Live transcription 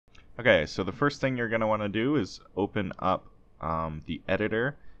Okay, so the first thing you're going to want to do is open up the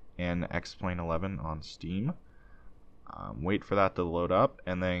editor in X-Plane 11 on Steam. Wait for that to load up,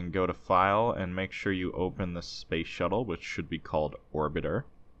 and then go to File and make sure you open the Space Shuttle, which should be called Orbiter.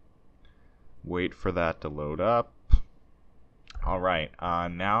 Wait for that to load up. Alright,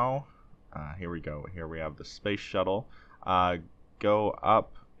 now, here we go. Here we have the Space Shuttle. Go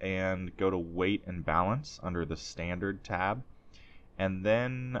up and go to Weight and Balance under the Standard tab. And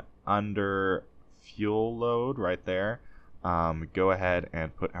then under Fuel Load right there, go ahead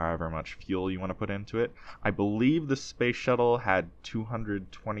and put however much fuel you want to put into it. I believe the Space Shuttle had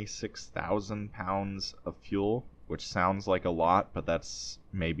 226,000 pounds of fuel, which sounds like a lot, but that's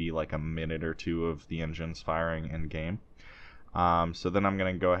maybe like a minute or two of the engines firing in game. So then I'm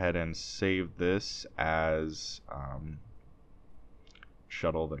going to go ahead and save this as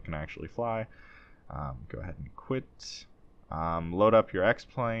shuttle that can actually fly. Go ahead and quit. Load up your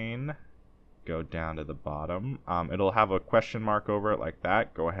X-Plane. Go down to the bottom. It'll have a question mark over it like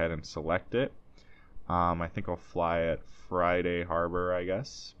that. Go ahead and select it. I think I'll fly at Friday Harbor, I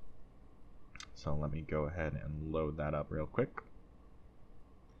guess. So let me go ahead and load that up real quick.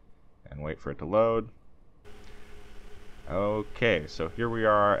 And wait for it to load. Okay, so here we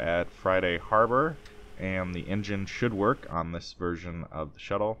are at Friday Harbor, and the engine should work on this version of the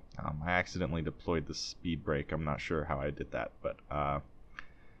shuttle. I accidentally deployed the speed brake. I'm not sure how I did that, but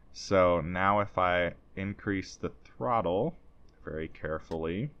so now if I increase the throttle very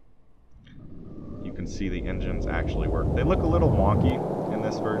carefully, you can see the engines actually work. They look a little wonky in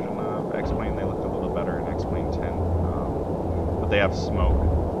this version of X-Plane. They looked a little better in X-Plane 10, but they have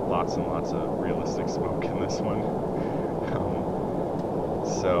smoke, lots and lots of realistic smoke in this one.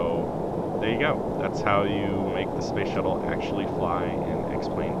 So there you go. That's how you make the Space Shuttle actually fly in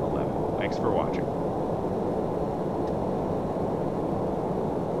X-Plane 11. Thanks for watching.